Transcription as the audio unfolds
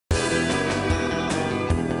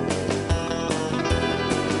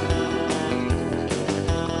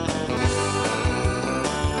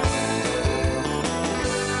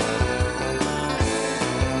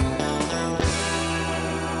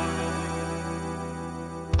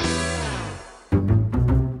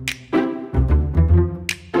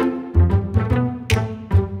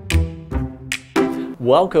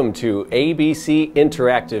Welcome to ABC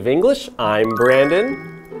Interactive English. I'm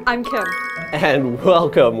Brandon. I'm Kim. And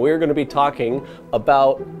welcome. We're going to be talking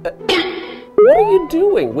about... What are you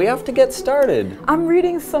doing? We have to get started. I'm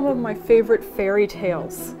reading some of my favorite fairy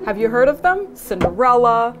tales. Have you heard of them?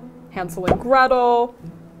 Cinderella, Hansel and Gretel.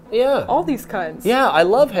 Yeah. All these kinds. Yeah, I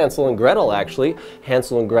love Hansel and Gretel, actually.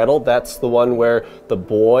 Hansel and Gretel, that's the one where the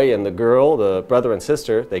boy and the girl, the brother and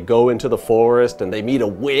sister, they go into the forest and they meet a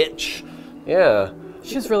witch. Yeah.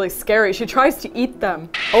 She's really scary. She tries to eat them.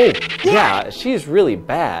 Oh, yeah, she's really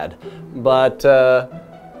bad. But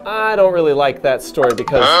I don't really like that story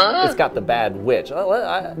because it's got the bad witch.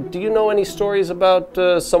 Do you know any stories about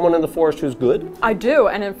someone in the forest who's good? I do,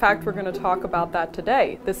 and in fact, we're going to talk about that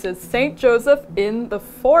today. This is St. Joseph in the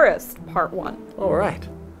Forest, Part 1. All right.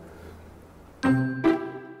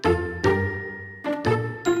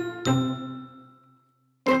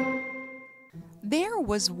 There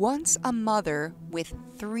was once a mother with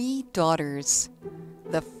 3 daughters.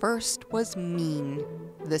 The first was mean,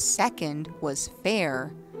 the second was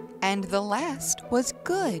fair, and the last was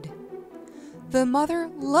good. The mother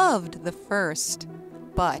loved the first,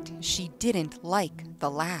 but she didn't like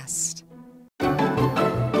the last.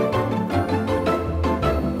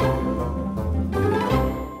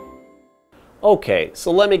 Okay,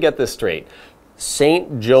 so let me get this straight.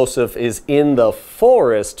 St. Joseph is in the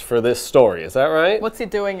forest for this story, is that right? What's he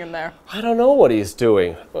doing in there? I don't know what he's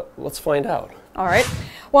doing. Let's find out. All right.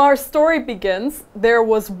 Well, our story begins. There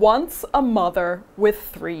was once a mother with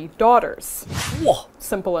 3 daughters. Whoa,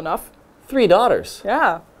 Simple enough. 3 daughters.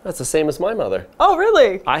 Yeah. That's the same as my mother. Oh,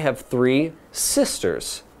 really? I have 3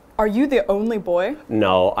 sisters. Are you the only boy?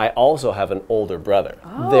 No, I also have an older brother.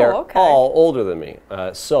 Oh, They're okay. all older than me.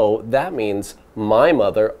 So that means my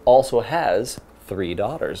mother also has 3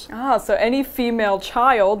 daughters. Ah, so any female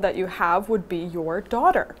child that you have would be your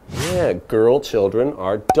daughter. Yeah, girl children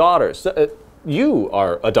are daughters. You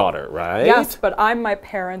are a daughter, right? Yes, but I'm my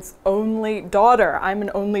parents' only daughter. I'm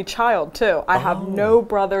an only child, too. I have no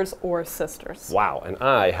brothers or sisters. Wow, and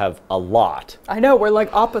I have a lot. I know, we're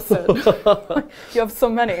like opposite. You have so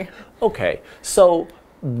many. Okay, so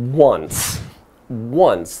once,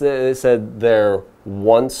 they said there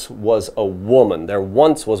once was a woman. There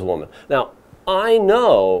once was a woman. Now, I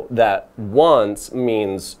know that once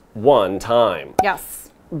means one time.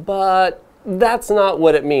 Yes. But that's not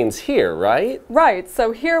what it means here, right? Right,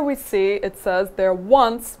 so here we see it says there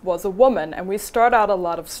once was a woman, and we start out a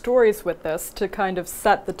lot of stories with this to kind of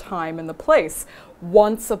set the time and the place.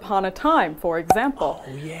 Once upon a time, for example.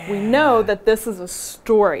 Oh, yeah. We know that this is a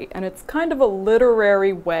story, and it's kind of a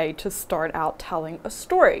literary way to start out telling a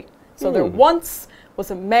story. So there once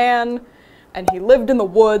was a man, and he lived in the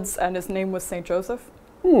woods, and his name was St. Joseph.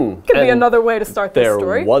 Could be another way to start this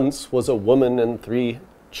story. There once was a woman and 3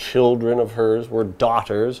 children of hers were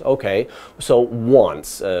daughters. Okay, so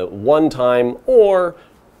once, one time, or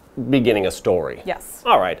beginning a story. Yes.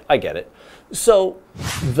 All right, I get it. So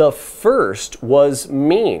the first was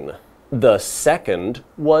mean, the second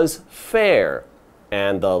was fair,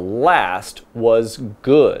 and the last was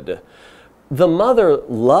good. The mother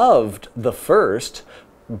loved the first,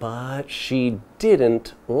 but she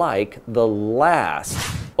didn't like the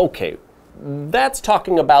last. Okay, that's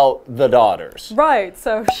talking about the daughters. Right,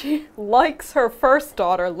 so she likes her first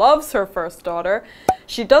daughter, loves her first daughter.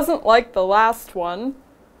 She doesn't like the last one,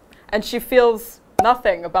 and she feels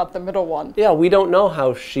nothing about the middle one. Yeah, we don't know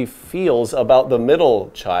how she feels about the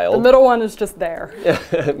middle child. The middle one is just there.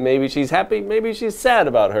 Maybe she's happy, maybe she's sad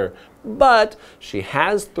about her. But she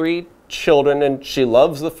has 3 children and she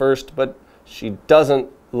loves the first, but she doesn't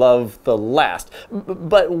love the last.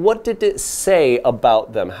 But what did it say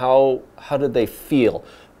about them? How did they feel?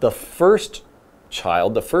 The first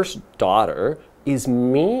child, the first daughter, is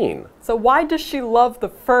mean. So why does she love the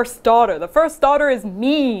first daughter? The first daughter is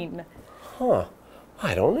mean. Huh.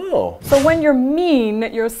 I don't know. So when you're mean,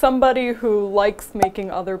 you're somebody who likes making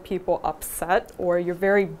other people upset, or you're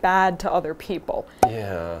very bad to other people.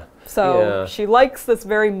 Yeah. So she likes this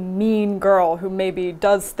very mean girl who maybe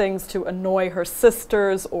does things to annoy her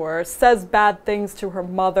sisters, or says bad things to her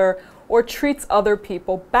mother, or treats other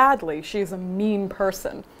people badly. She's a mean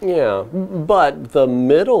person. Yeah, but the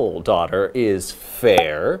middle daughter is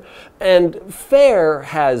fair, and fair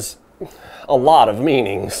has a lot of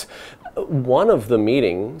meanings. One of the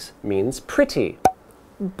meanings means pretty,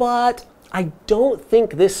 but I don't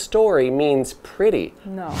think this story means pretty.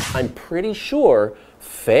 No. I'm pretty sure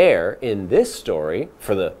fair in this story,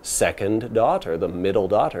 for the second daughter, the middle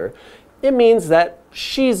daughter, it means that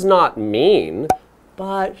she's not mean,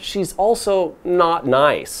 but she's also not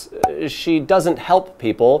nice. She doesn't help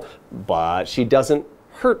people, but she doesn't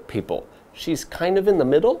hurt people. she's kind of in the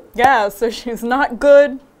middle? Yeah, so she's not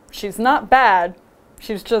good, she's not bad,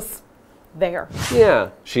 she's just there. Yeah,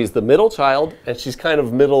 she's the middle child, and she's kind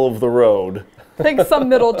of middle of the road. I think some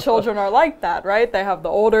middle children are like that, right? They have the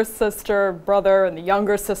older sister, brother, and the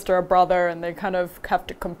younger sister, brother, and they kind of have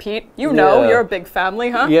to compete. You know, you're a big family,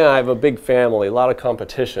 huh? Yeah, I have a big family, a lot of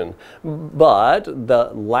competition. But the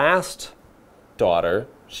last daughter,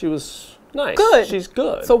 she was nice. Good. She's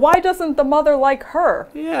good. So why doesn't the mother like her?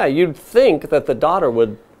 Yeah, you'd think that the daughter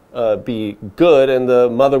would be good and the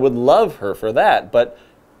mother would love her for that, but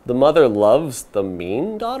the mother loves the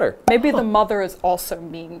mean daughter. Maybe the mother is also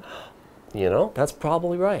mean. You know, that's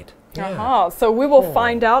probably right. Yeah. So we will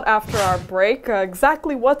find out after our break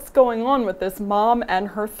exactly what's going on with this mom and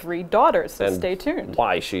her 3 daughters, so stay tuned.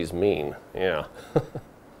 Why she's mean, yeah.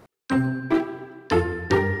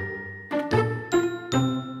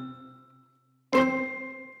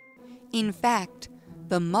 In fact,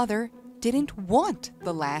 the mother didn't want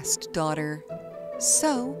the last daughter,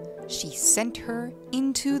 so she sent her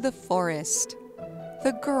into the forest.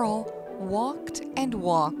 The girl walked and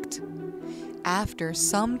walked. After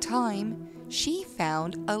some time, she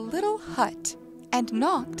found a little hut and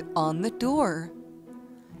knocked on the door.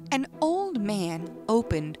 An old man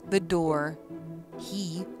opened the door.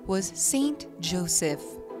 He was Saint Joseph.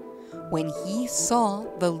 When he saw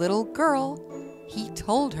the little girl, he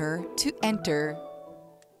told her to enter.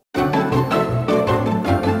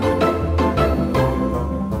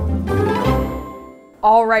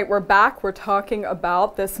 All right, we're back. We're talking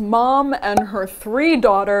about this mom and her 3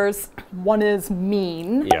 daughters. One is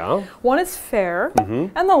mean. Yeah. One is fair.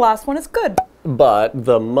 And the last one is good. But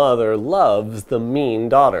the mother loves the mean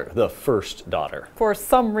daughter, the first daughter. For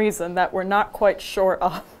some reason that we're not quite sure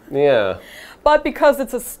of. Yeah. But because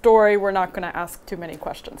it's a story, we're not going to ask too many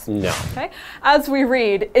questions. No. Okay? As we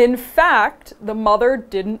read, in fact, the mother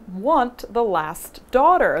didn't want the last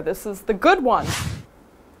daughter. This is the good one.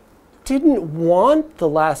 Didn't want the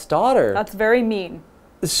last daughter. That's very mean.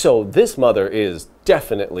 So this mother is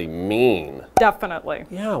definitely mean. Definitely.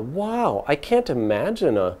 Yeah, wow. I can't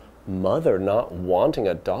imagine a mother not wanting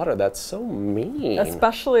a daughter. That's so mean.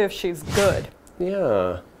 Especially if she's good.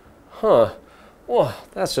 Yeah. Huh. Well,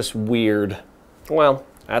 that's just weird. Well,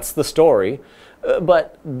 that's the story.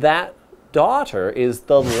 But that daughter is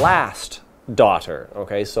the last daughter.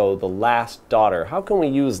 Okay, so the last daughter. How can we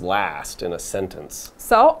use last in a sentence?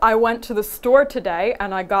 So I went to the store today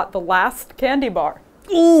and I got the last candy bar.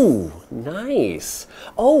 Ooh, nice.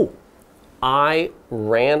 Oh, I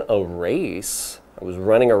ran a race. I was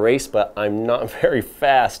running a race, but I'm not very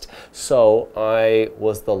fast. So I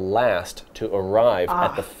was the last to arrive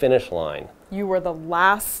at the finish line. You were the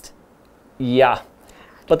last? Yeah.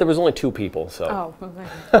 But there was only 2 people, so Oh,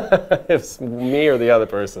 okay. it's me or the other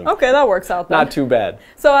person. Okay, that works out then. Not too bad.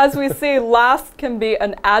 So as we see, last can be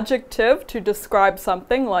an adjective to describe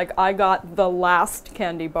something, like I got the last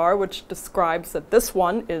candy bar, which describes that this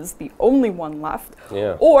one is the only one left.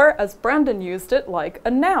 Yeah. Or, as Brandon used it, like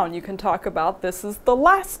a noun. You can talk about this is the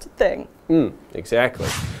last thing. Exactly.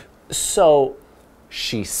 So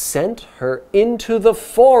she sent her into the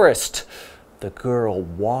forest. The girl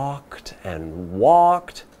walked and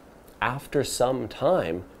walked. After some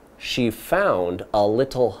time, she found a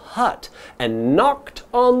little hut and knocked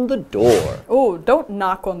on the door. Oh, don't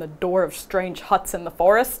knock on the door of strange huts in the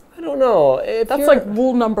forest. I don't know. That's like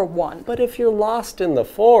rule number 1. But if you're lost in the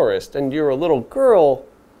forest and you're a little girl,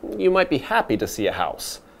 you might be happy to see a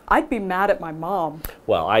house. I'd be mad at my mom.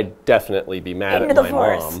 Well, I'd definitely be mad Into at my the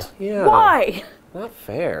forest. mom. Yeah. Why? Not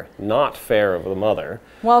fair. Not fair of the mother.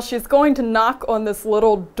 Well, she's going to knock on this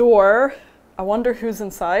little door. I wonder who's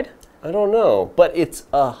inside. I don't know, but it's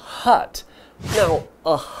a hut. Now,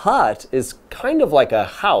 a hut is kind of like a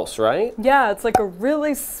house, right? Yeah, it's like a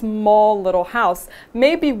really small little house.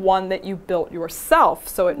 Maybe one that you built yourself.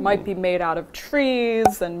 So it might be made out of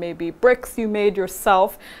trees and maybe bricks you made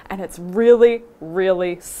yourself. And it's really,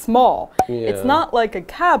 really small. It's not like a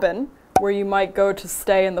cabin where you might go to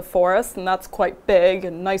stay in the forest, and that's quite big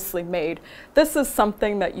and nicely made. This is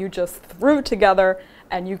something that you just threw together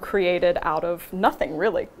and you created out of nothing,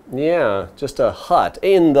 really. Yeah, just a hut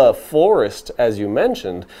in the forest, as you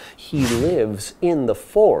mentioned. He lives in the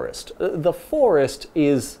forest. The forest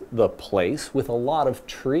is the place with a lot of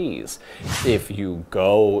trees. If you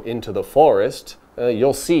go into the forest,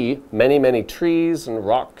 you'll see many, many trees and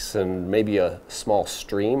rocks and maybe a small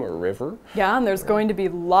stream or river. Yeah, and there's going to be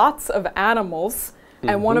lots of animals.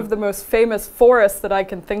 And one of the most famous forests that I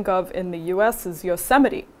can think of in the US is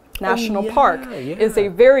Yosemite. National Park is a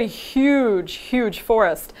very huge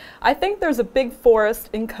forest. I think there's a big forest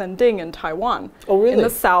in Kending in Taiwan. Oh, really? In the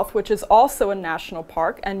south, which is also a national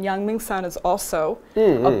park, and Yangmingshan is also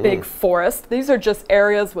a big forest. These are just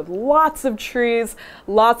areas with lots of trees,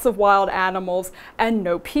 lots of wild animals, and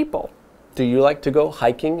no people. Do you like to go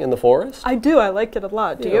hiking in the forest? I do. I like it a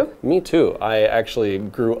lot. Do you? Me too. I actually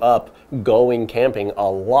grew up going camping a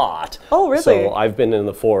lot. Oh, really? So I've been in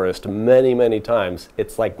the forest many times.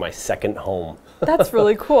 It's like my second home. That's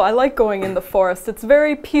really cool. I like going in the forest. It's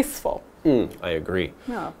very peaceful. I agree.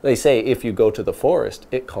 Yeah. They say if you go to the forest,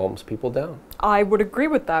 it calms people down. I would agree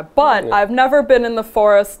with that, but I've never been in the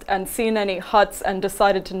forest and seen any huts and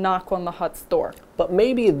decided to knock on the hut's door. But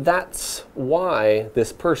maybe that's why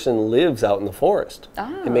this person lives out in the forest.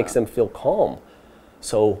 It makes them feel calm.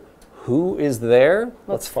 So who is there?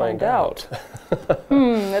 Let's find out.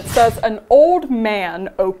 It says an old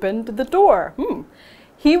man opened the door.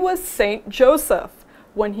 He was Saint Joseph.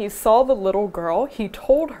 When he saw the little girl, he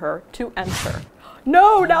told her to enter.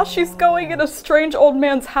 No, now she's going in a strange old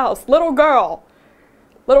man's house. Little girl.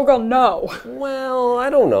 Little girl, no. Well, I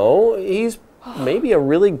don't know. He's maybe a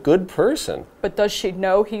really good person. But does she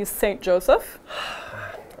know he's Saint Joseph?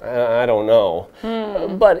 I don't know.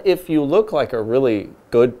 But if you look like a really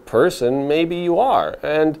good person, maybe you are.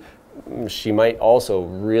 And she might also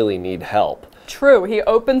really need help. True. He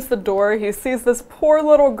opens the door. He sees this poor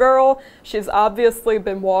little girl. She's obviously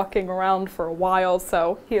been walking around for a while,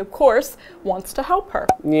 so he, of course, wants to help her.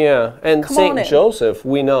 Yeah, and Come on Saint in. Joseph,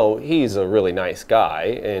 we know he's a really nice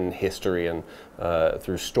guy in history and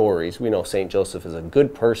through stories. We know Saint Joseph is a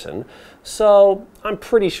good person, so I'm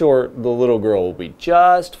pretty sure the little girl will be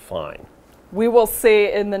just fine. We will see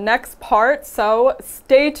in the next part, so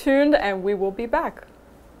stay tuned and we will be back.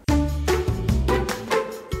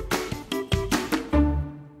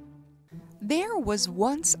 There was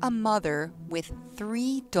once a mother with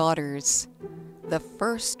 3 daughters. The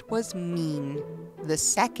first was mean, the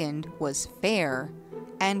second was fair,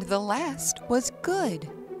 and the last was good.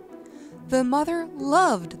 The mother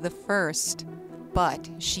loved the first, but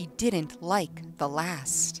she didn't like the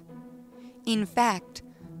last. In fact,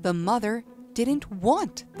 the mother didn't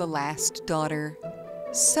want the last daughter,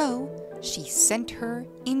 so she sent her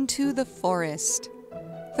into the forest.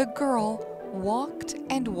 The girl walked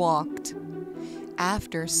and walked.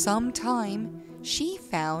 After some time, she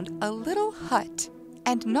found a little hut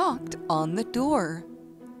and knocked on the door.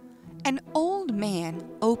 An old man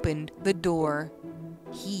opened the door.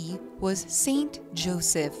 He was Saint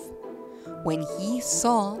Joseph. When he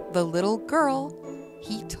saw the little girl,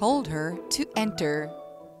 he told her to enter.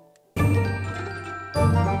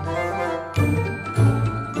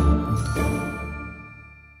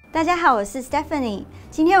 大家好，我是 Stephanie。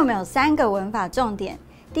今天我们有3个文法重点。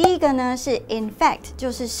第一个呢是 in fact， 就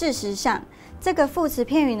是事实上。这个副词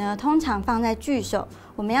片语呢，通常放在句首。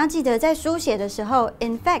我们要记得，在书写的时候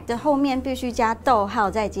 ，in fact 的后面必须加逗号，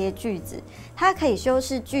再接句子。它可以修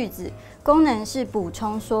饰句子，功能是补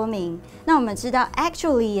充说明。那我们知道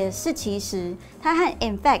actually 也是其实，它和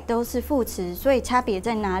in fact 都是副词，所以差别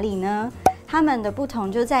在哪里呢？它们的不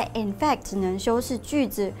同就在 in fact 只能修饰句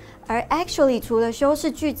子，而 actually 除了修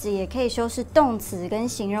饰句子，也可以修饰动词跟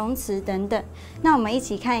形容词等等。那我们一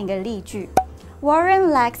起看一个例句 ：Warren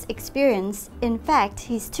lacks experience. In fact,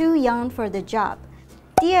 he's too young for the job.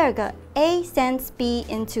 第二个 ，A sends B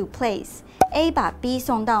into place. A 把 B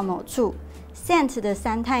送到某处。Sent 的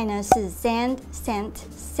3态呢是 send, sent,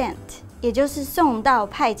 sent， 也就是送到、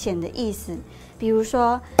派遣的意思。比如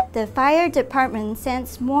说 ，The fire department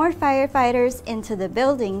sends more firefighters into the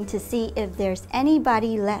building to see if there's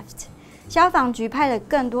anybody left. 消防局派了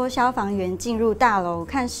更多消防员进入大楼，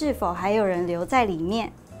看是否还有人留在里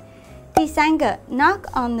面。第3个 ，knock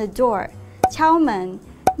on the door， 敲门。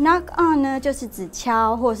knock on 呢，就是指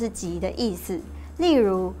敲或是击的意思。例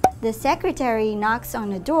如 ，The secretary knocks on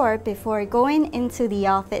the door before going into the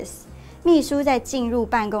office. 秘书在进入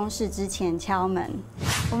办公室之前敲门。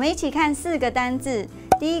我们一起看4个单字。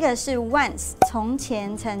第一个是 once， 从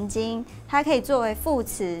前、曾经，它可以作为副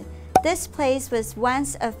词。This place was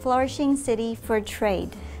once a flourishing city for trade.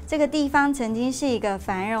 这个地方曾经是一个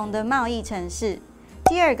繁荣的贸易城市。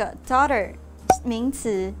第二个 daughter， 名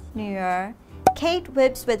词，女儿。Kate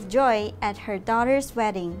weeps with joy at her daughter's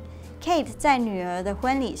wedding. Kate 在女儿的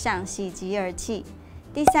婚礼上喜极而泣。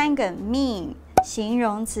第3个 mean， 形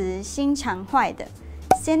容词，心肠坏的。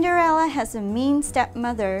Cinderella has a mean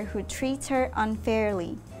stepmother who treats her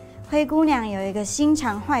unfairly. 灰姑娘有一个心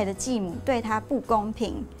肠坏的继母，对她不公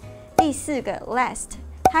平。第4个 last，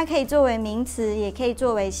 它可以作为名词，也可以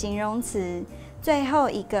作为形容词。最后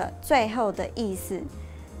一个，最后的意思。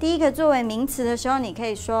第一个作为名词的时候，你可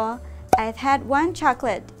以说 I've had one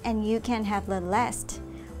chocolate and you can have the last。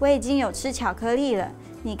我已经有吃巧克力了，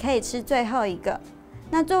你可以吃最后一个。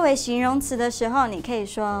那作为形容词的时候，你可以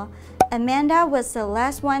说 Amanda was the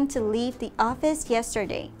last one to leave the office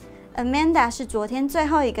yesterday。Amanda 是昨天最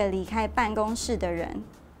后一个离开办公室的人。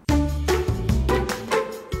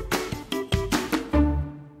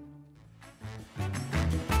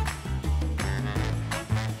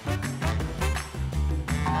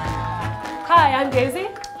Hi, I'm Daisy.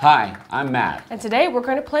 Hi, I'm Matt. And today we're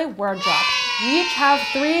going to play Word Drop. We each have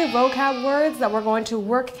 3 vocab words that we're going to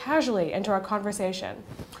work casually into our conversation.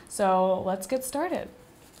 So let's get started.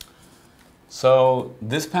 So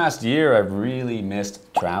this past year, I've really missed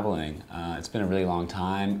traveling. It's been a really long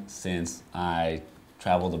time since I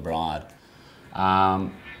traveled abroad.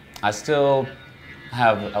 I still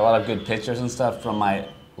have a lot of good pictures and stuff from my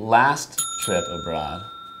last trip abroad,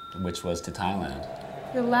 which was to Thailand.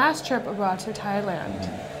 Your last trip abroad to Thailand.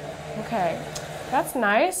 Okay, that's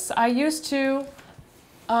nice. I used to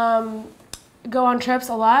go on trips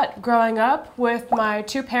a lot growing up with my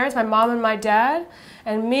 2 parents, my mom and my dad,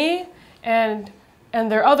 and me and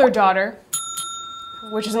their other daughter,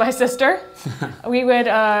 which is my sister. We would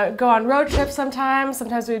go on road trips sometimes.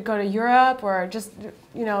 Sometimes we'd go to Europe or just,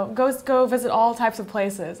 you know, go visit all types of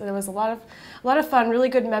places. And it was a lot of fun, really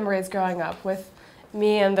good memories growing up with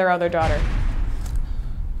me and their other daughter.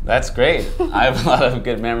 That's great. I have a lot of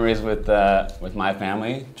good memories with my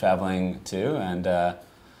family traveling too, and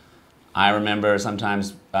I remember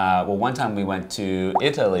sometimes. Well, one time we went to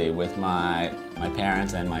Italy with my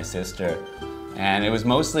parents and my sister, and it was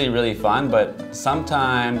mostly really fun. But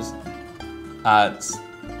sometimes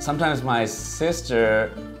my sister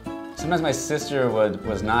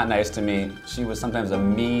was not nice to me. She was sometimes a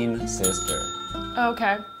mean sister.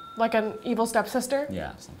 Okay, like an evil stepsister?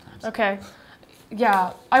 Yeah, sometimes. Okay.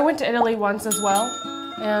 Yeah, I went to Italy once as well,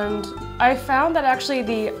 and I found that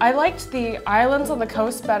actually I liked the islands on the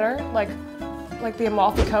coast better, like the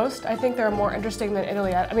Amalfi Coast. I think they're more interesting than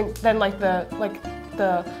Italy. I mean, than like the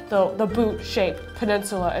boot-shaped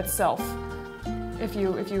peninsula itself. If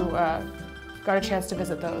you got a chance to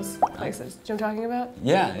visit those places, do you know what I'm talking about?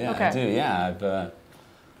 Yeah, okay. I do.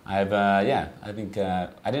 Yeah, I think I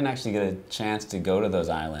didn't actually get a chance to go to those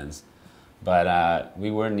islands. But we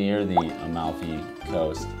were near the Amalfi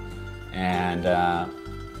Coast, and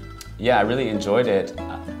yeah, I really enjoyed it.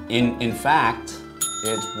 In fact,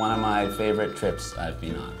 it's one of my favorite trips I've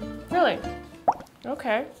been on. Really?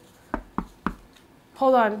 Okay.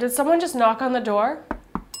 Hold on, did someone just knock on the door?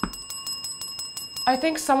 I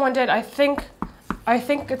think someone did. I think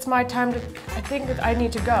it's my time to, I think that I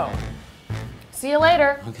need to go. See you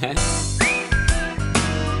later. Okay.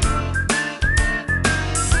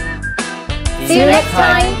 See you next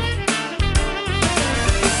time!